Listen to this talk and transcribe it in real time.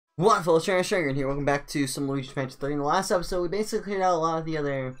What fellow Sugar here, welcome back to some Luigi Mansion 3. In the last episode, we basically cleared out a lot of the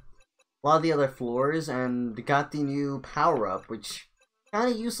other floors and got the new power-up, which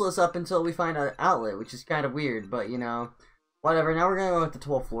kind of useless up until we find an outlet, which is kind of weird, but you know, whatever. Now we're gonna go with the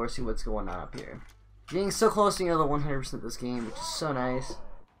 12th floor, see what's going on up here. Getting so close to the 100% of this game, which is so nice.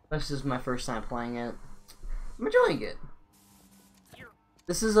 This is my first time playing it. I'm enjoying it.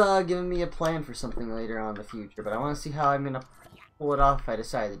 This is giving me a plan for something later on in the future, but I want to see how I'm gonna pull it off if I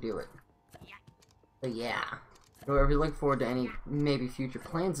decide to do it. But yeah. So if you look forward to any maybe future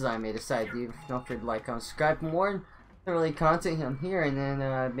plans that I may decide to do, don't forget to like, comment, subscribe for more really content on here, and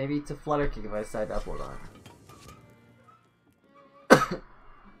then maybe to Flutterkick if I decide to upload on it.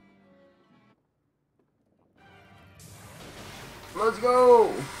 Let's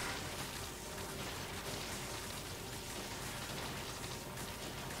go!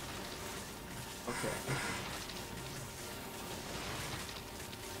 Okay.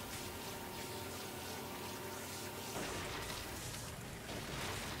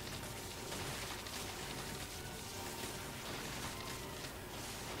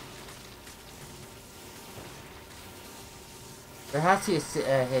 There has to be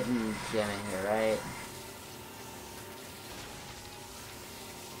a hidden gem in here, right?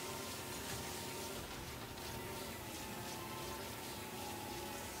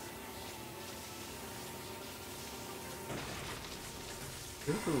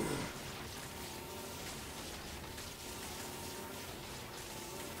 Ooh.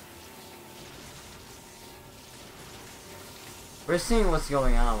 We're seeing what's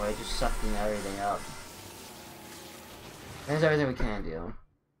going on. We're just sucking everything up. There's everything we can do.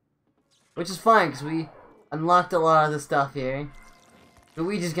 Which is fine, because we unlocked a lot of the stuff here. But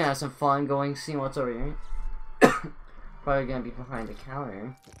we just gonna have some fun going, seeing what's over here. Probably gonna be behind the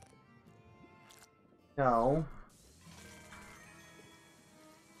counter. No.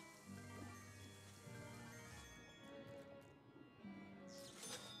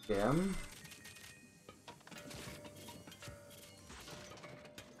 Gem.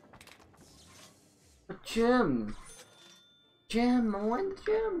 A gem. Gem, I want the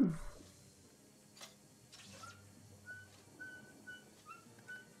gem.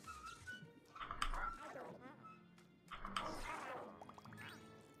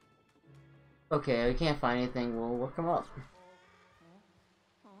 Okay, we can't find anything. We'll look them up.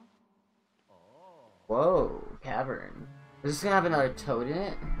 Whoa, cavern. Is this gonna have another toad in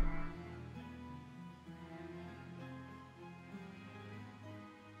it?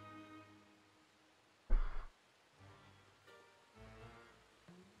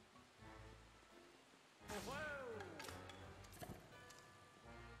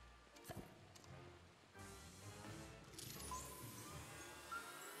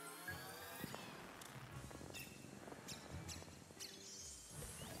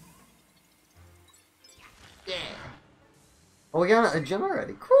 Yeah. Oh, we got a gem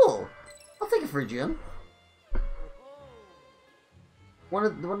already. Cool. I'll take it for a gem. One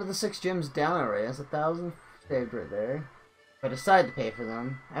of the 6 gems down already. That's 1,000 saved right there. If I decide to pay for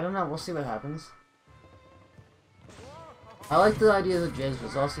them, I don't know. We'll see what happens. I like the idea of the gems, but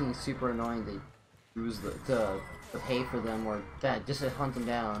it's also super annoying to use to pay for them or that just to hunt them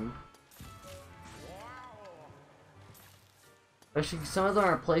down. Especially some of them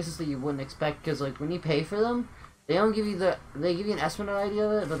are places that you wouldn't expect, because like when you pay for them, they don't give you they give you an estimate idea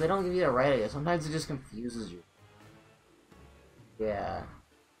of it, but they don't give you the right idea. Sometimes it just confuses you. Yeah.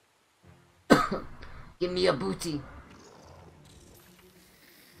 Give me a booty.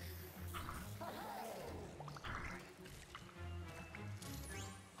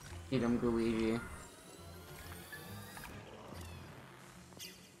 Eat him, Gooigi.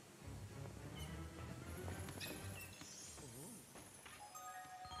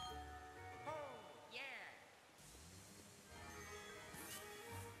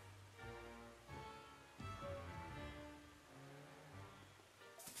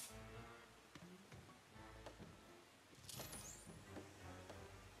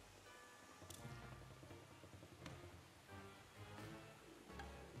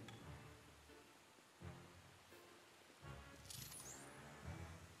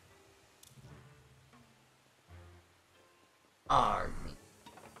 Army.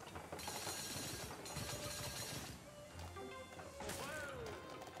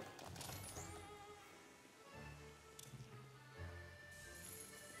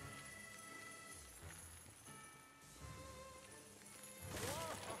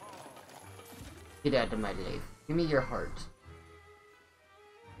 Get out of my life. Give me your heart.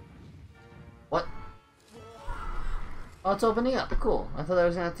 What? Oh, it's opening up. Cool. I thought I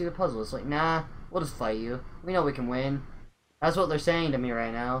was gonna have to do the puzzle. It's like, nah, we'll just fight you. We know we can win. That's what they're saying to me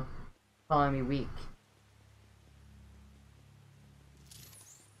right now. Calling me weak.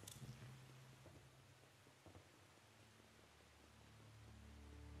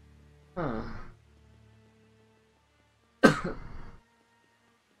 Huh.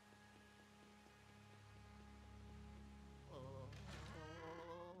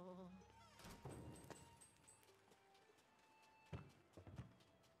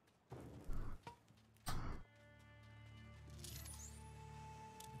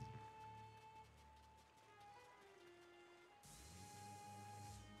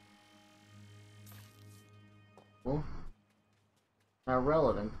 Cool. Not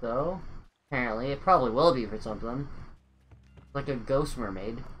relevant, though. Apparently. It probably will be for something. Like a ghost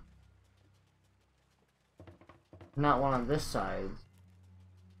mermaid. Not one on this side.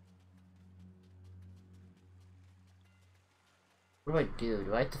 What do I do?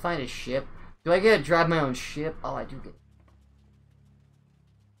 Do I have to find a ship? Do I get to drive my own ship? Oh, I do get...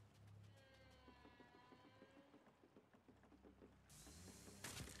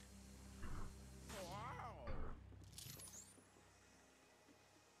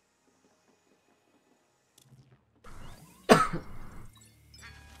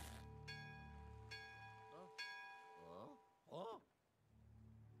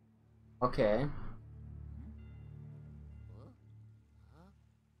 Okay.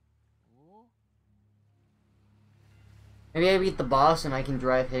 Maybe I beat the boss and I can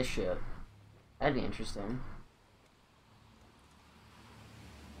drive his ship. That'd be interesting.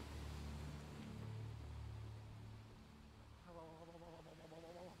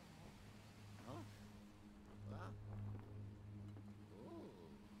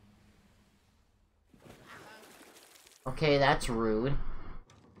 Okay, that's rude.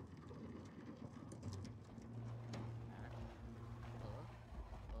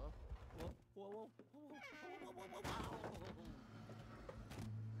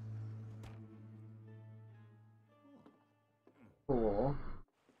 Cool.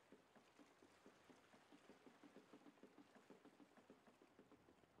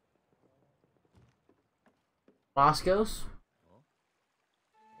 Boscos?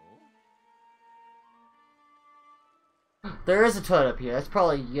 There is a toad up here. That's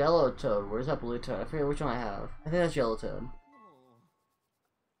probably yellow toad. Where's that blue toad? I forget which one I have. I think that's yellow toad.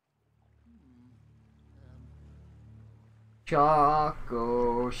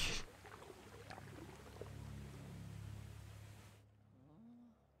 Chacos.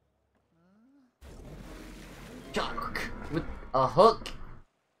 Choc. With a hook.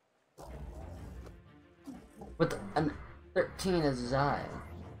 With an 13 as his eye.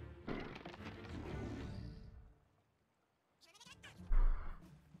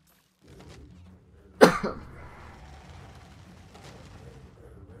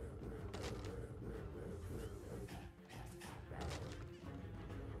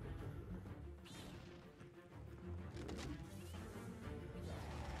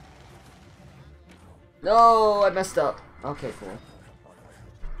 No, I messed up. Okay, cool.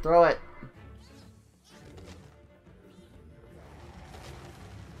 Throw it.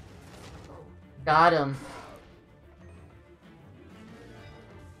 Got him.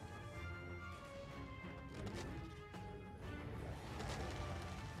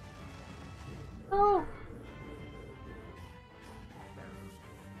 Oh.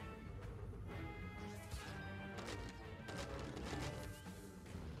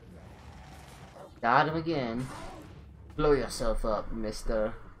 Got him again. Blow yourself up,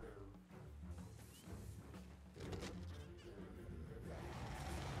 mister.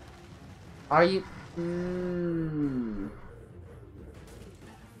 Are you...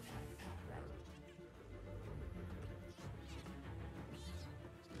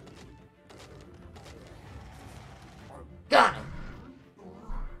 Got him!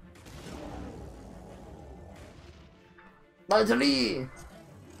 Lazuli!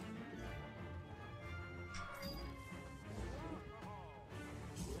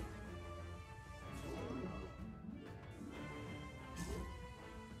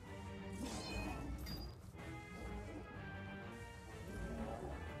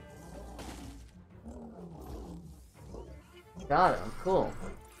 Got him, cool.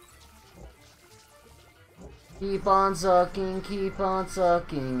 Keep on sucking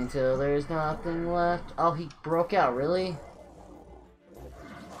until there's nothing left. Oh, he broke out, really?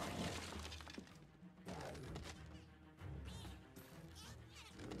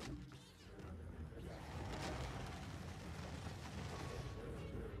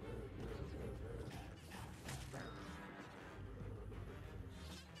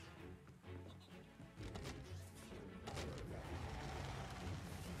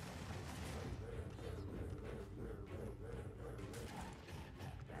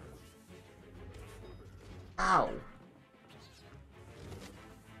 Ow.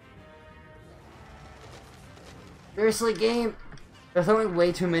 Seriously, game? They're throwing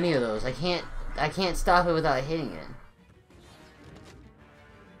way too many of those. I can't stop it without hitting it.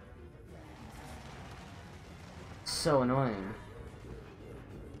 So annoying.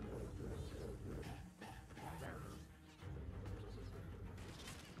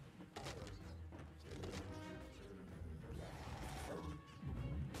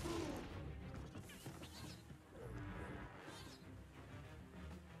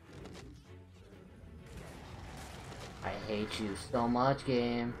 I hate you so much,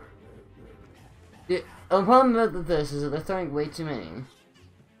 game. The problem with this is that they're throwing way too many.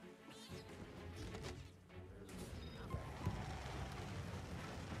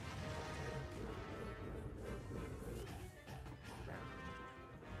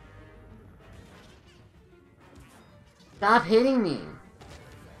 Stop hitting me!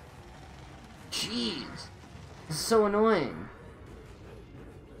 Jeez! This is so annoying.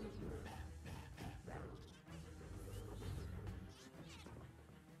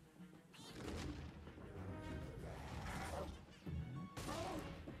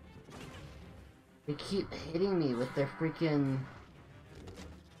 They keep hitting me with their freaking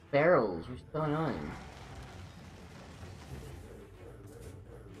barrels, which is so annoying.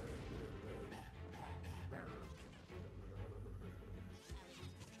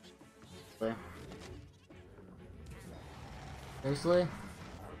 Seriously?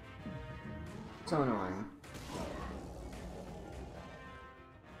 So annoying.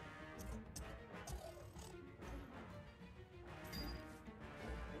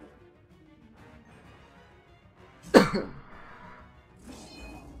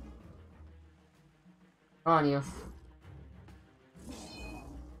 On you.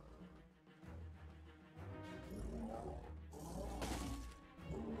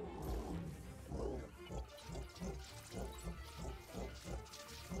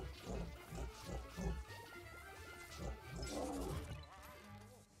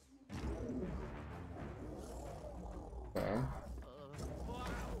 Okay.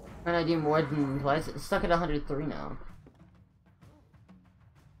 Can I do more than twice? It's stuck at 103 now.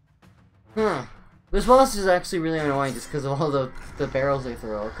 Huh. This boss is actually really annoying just because of all the barrels they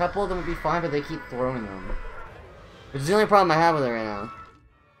throw. A couple of them would be fine, but they keep throwing them. Which is the only problem I have with it right now.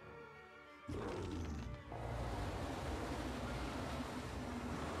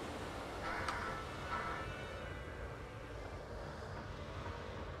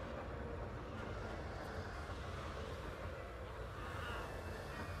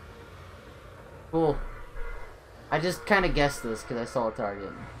 Cool. I just kind of guessed this because I saw a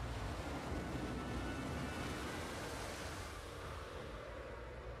target.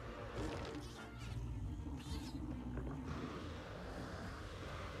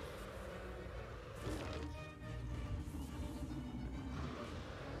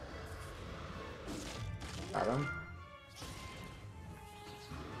 Got him.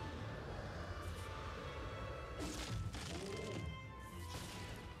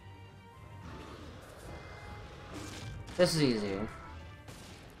 This is easy.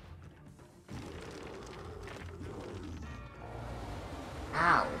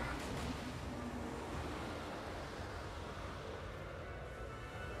 Ow.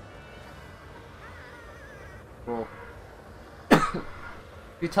 Cool.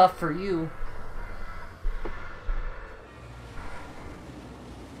 Too tough for you.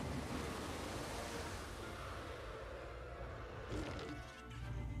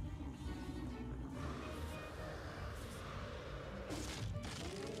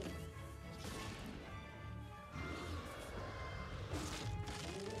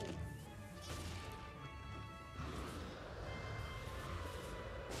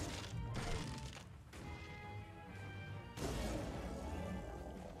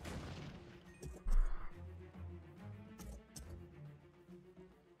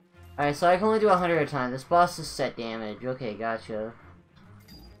 Alright, so I can only do 100 at a time. This boss is set damage. Okay, gotcha.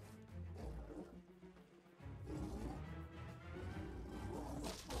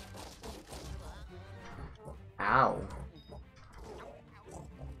 Ow.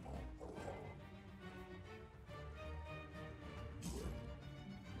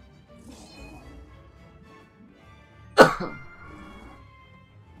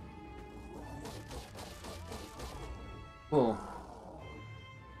 Cool.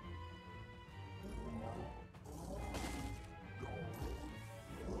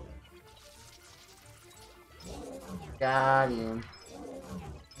 Got him.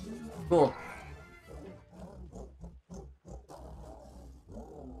 Cool.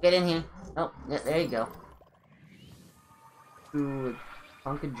 Get in here. Oh, yeah, there you go. Ooh,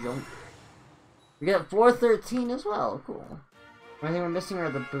 punk of jump. We got 413 as well. Cool. The only thing we're missing are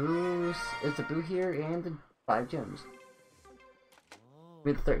the boos. Is the boo here and the 5 gems.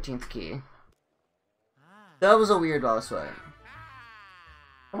 With the 13th key. That was a weird boss fight.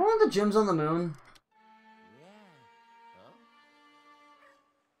 I want the gems on the moon.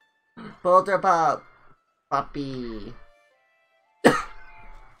 Polter pop, puppy.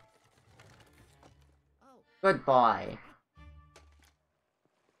 Good boy.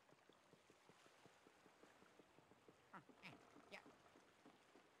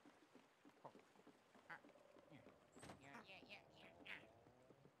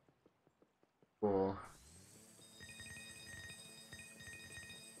 Cool.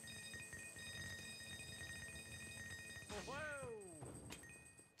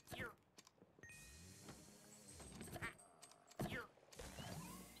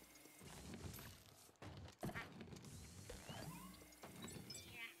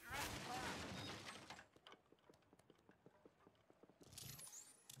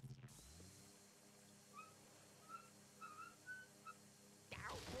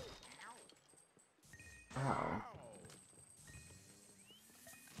 Ow.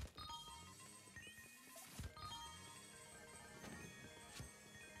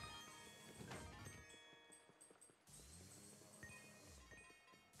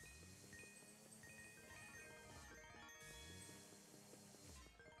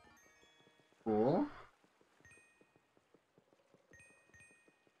 Cool.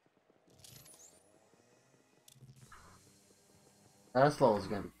 That level's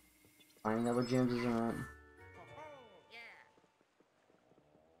gonna be finding other gems, isn't it?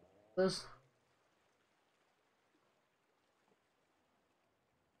 This.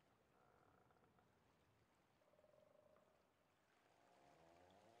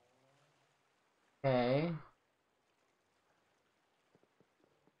 Okay.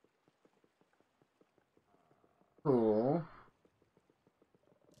 Cool.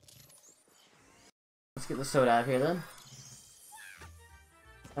 Let's get the soda out of here then.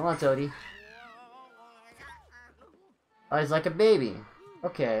 Come on, Toadie. Oh, he's like a baby.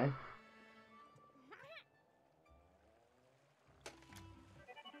 Okay.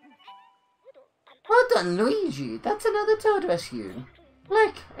 Well done, Luigi! That's another Toad rescued!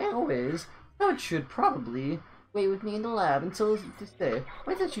 Like always, Toad should probably wait with me in the lab until this day.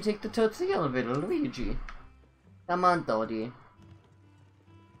 Why don't you take the Toad to the elevator, Luigi? Come on, Toadie.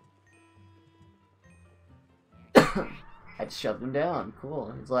 I just shoved him down.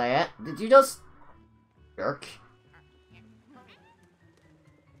 Cool. He's like, eh, did you just... jerk?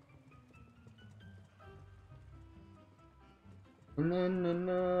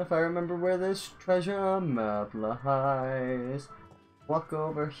 If I remember where this treasure map lies. Walk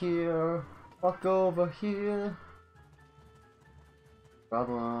over here. Walk over here.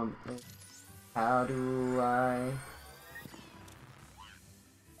 Problem is, how do I...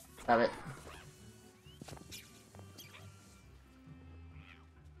 Have it.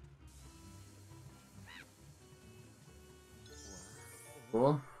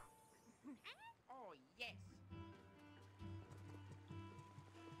 Cool. Oh, yes.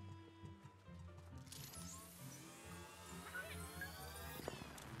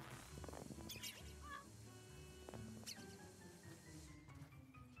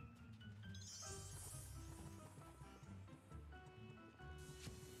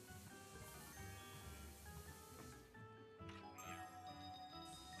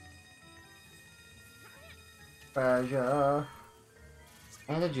 Treasure.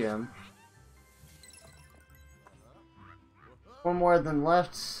 And a gem. One more than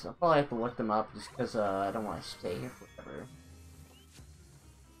left. I'll probably have to look them up just because I don't want to stay here forever.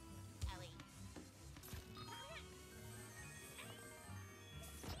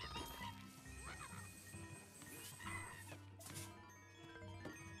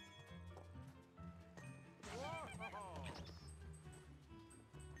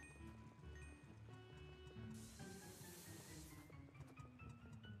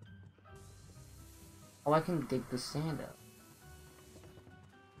 Oh, I can dig the sand up.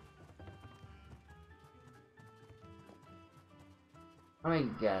 Let me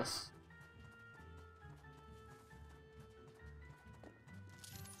guess.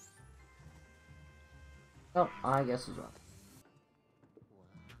 Oh, I guess as well.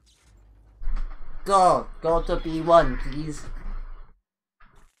 Go! Go to B1, please.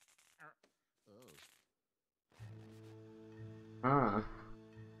 Ah.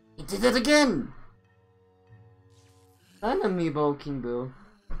 He did it again! An amiibo, King Boo.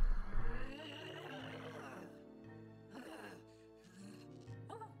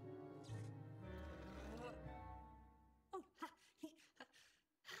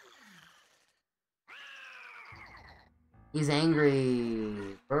 He's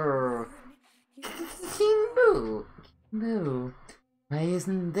angry. Brr. King Boo. Boo. Why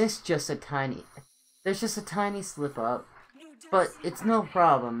isn't this just a tiny... There's just a tiny slip up. But it's no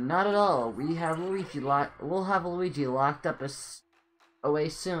problem. Not at all. We'll have Luigi locked up away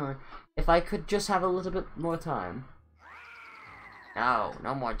soon. If I could just have a little bit more time. No,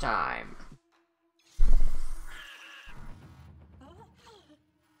 no more time.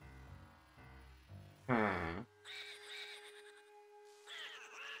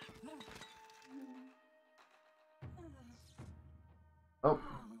 Oh.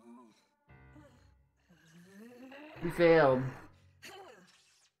 You failed.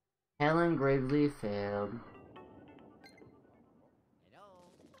 Helen gravely failed.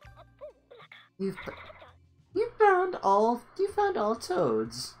 You found all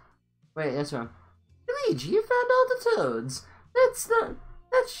toads. Wait, that's wrong. Luigi, you found all the toads.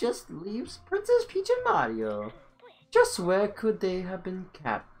 That's just leaves Princess Peach and Mario. Just where could they have been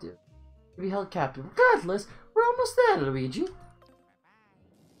captive? To be held captive. Regardless, we're almost there, Luigi.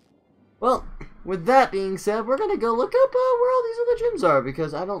 Well, with that being said, we're gonna go look up where all these other gyms are,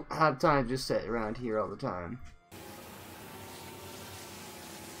 because I don't have time to just sit around here all the time.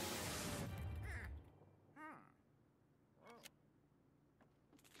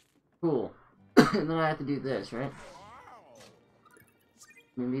 Cool. And then I have to do this, right?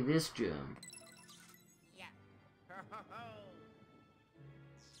 Maybe this gym.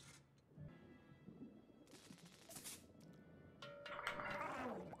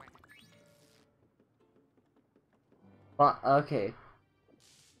 Okay.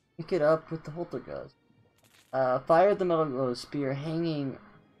 Pick it up with the Holtergust. Fire the metal spear hanging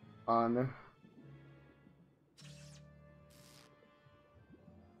on the...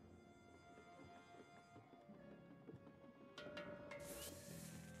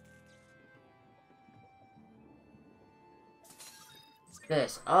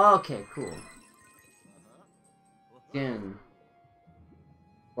 This. Okay, cool. Again.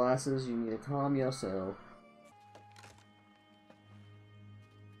 Glasses, you need to calm yourself.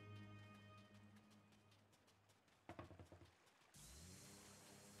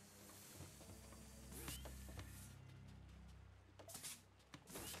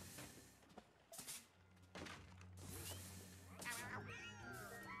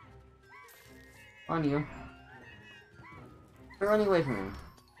 On you. They're running away from him.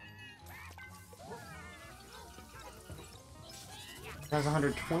 It has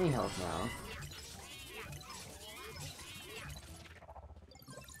 120 health now.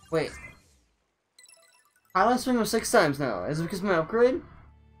 Wait. How do I swing him 6 times now? Is it because of my upgrade?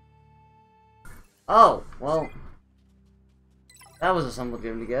 Oh, well. That was a somewhat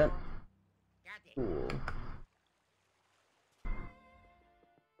good to get. Cool.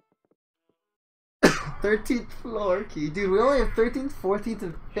 13th floor key. Dude, we only have 13th, 14th,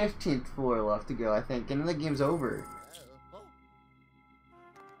 and 15th floor left to go, I think. And then the game's over.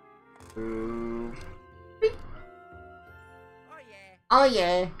 Ooh. Oh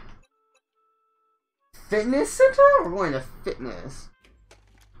yeah. Fitness center? We're going to fitness.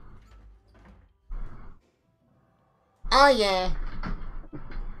 Oh yeah.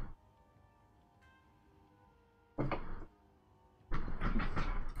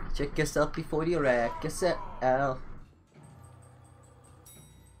 Check yourself before you wreck yourself.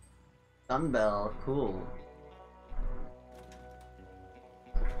 Dumbbell, cool.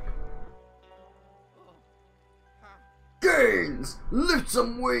 Gains! Lift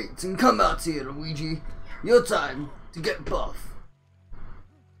some weights and come out here, Luigi. Your time to get buff.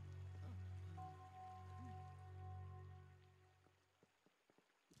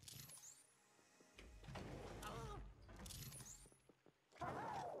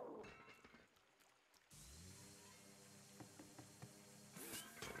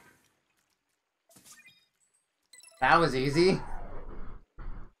 That was easy.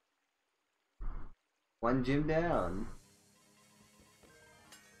 One gym down.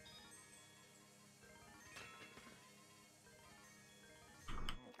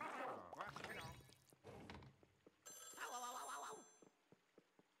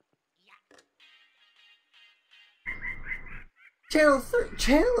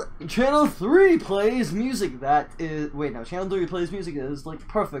 Channel 3 plays music that is Channel 3 plays music that is like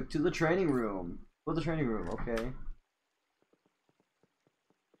perfect to the training room. For the training room, okay.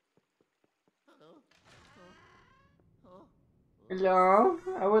 Hello,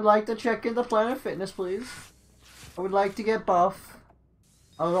 I would like to check into Planet Fitness, please. I would like to get buff.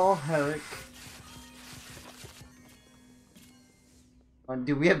 I was all Herrick.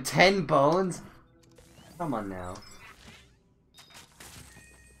 Do we have 10 bones? Come on now.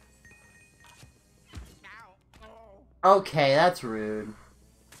 Okay, that's rude.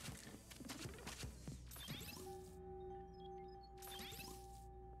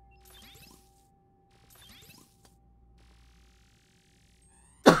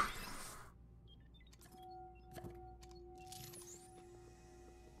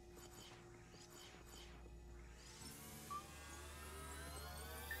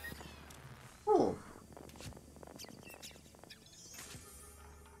 Cool.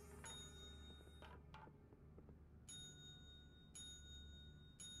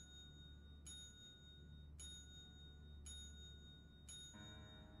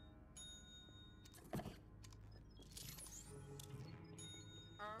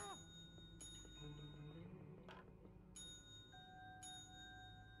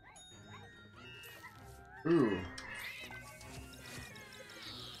 Ooh.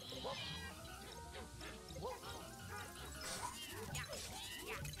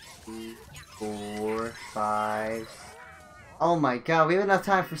 Three, 4, 5. Oh my god, we have enough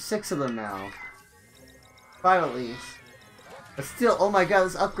time for 6 of them now. 5 at least. But still, oh my god,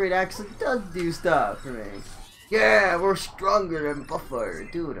 this upgrade actually does do stuff for me. Yeah, we're stronger and buffer.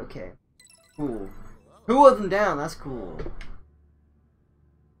 Dude, okay. Cool. 2 of them down, that's cool.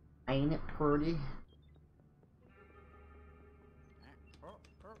 Ain't it pretty?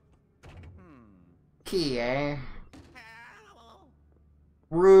 Key, eh?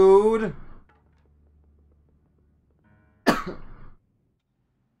 Rude.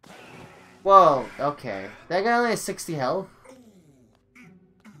 Whoa, okay. That guy only has 60 health.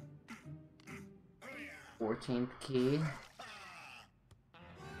 14th key.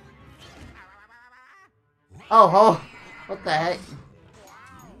 Oh, what the heck?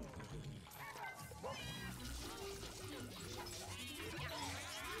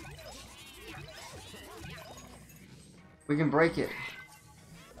 We can break it.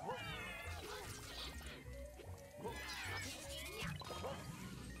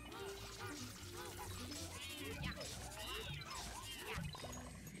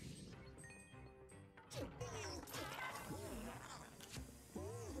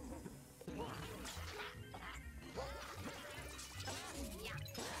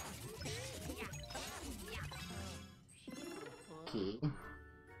 Key.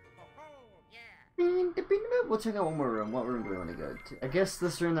 We'll check out one more room. What room do we want to go to? I guess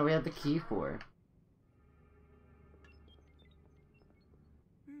this room that we have the key for.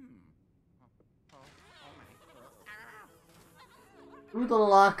 Ooh, the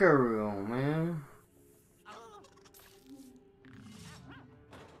locker room, man.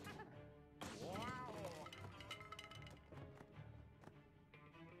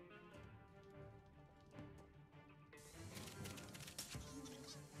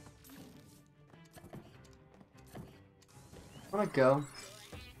 I wanna go.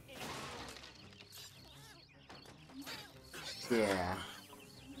 Yeah.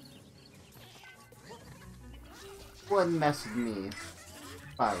 Wouldn't mess with me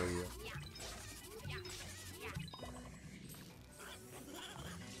if I were you.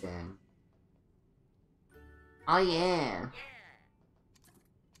 Then. Oh yeah.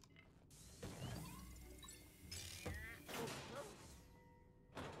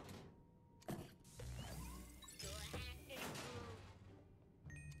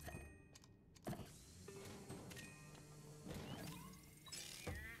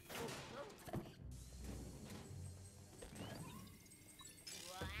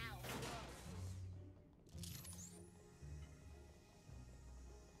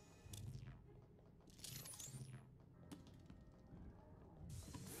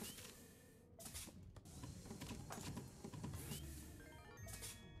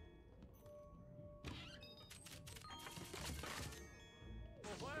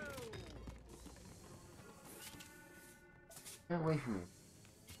 Get away from me.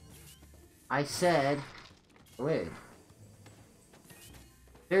 I said, wait.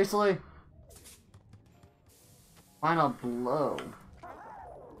 Seriously? Final blow.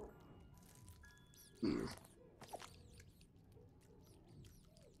 Jeez.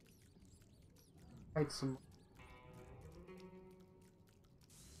 Fight some.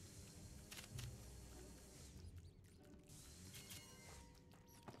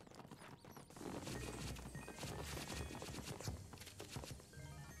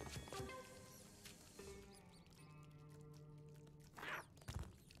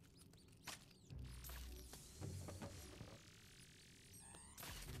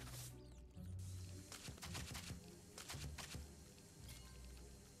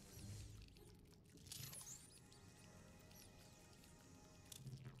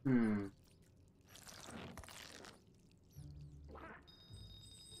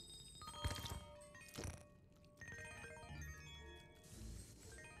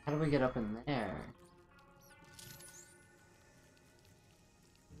 do we get up in there?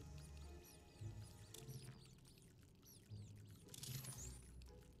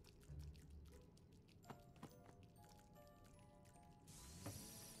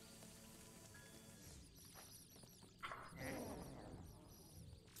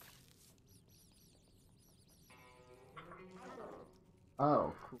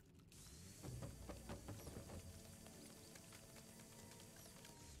 Oh, cool.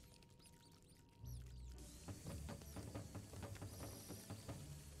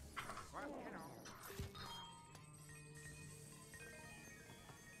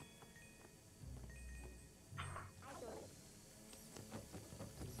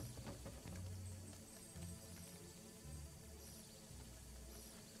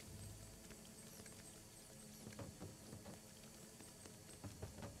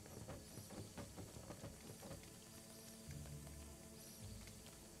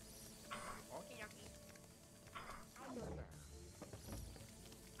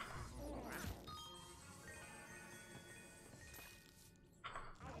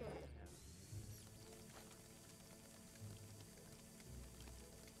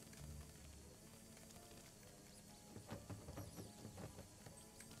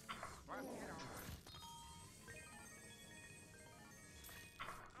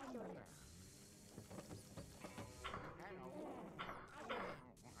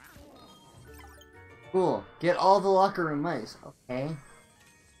 Cool. Get all the locker room mice. Okay.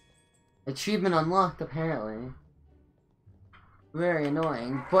 Achievement unlocked, apparently. Very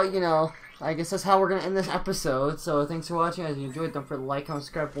annoying. But, you know, I guess that's how we're gonna end this episode. So, thanks for watching. As you enjoyed, don't forget to like, comment,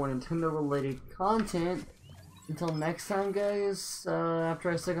 subscribe for more Nintendo-related content. Until next time, guys,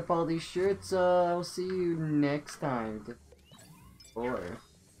 after I stick up all these shirts, I'll see you next time. Or,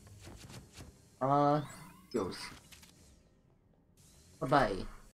 goes. Bye-bye.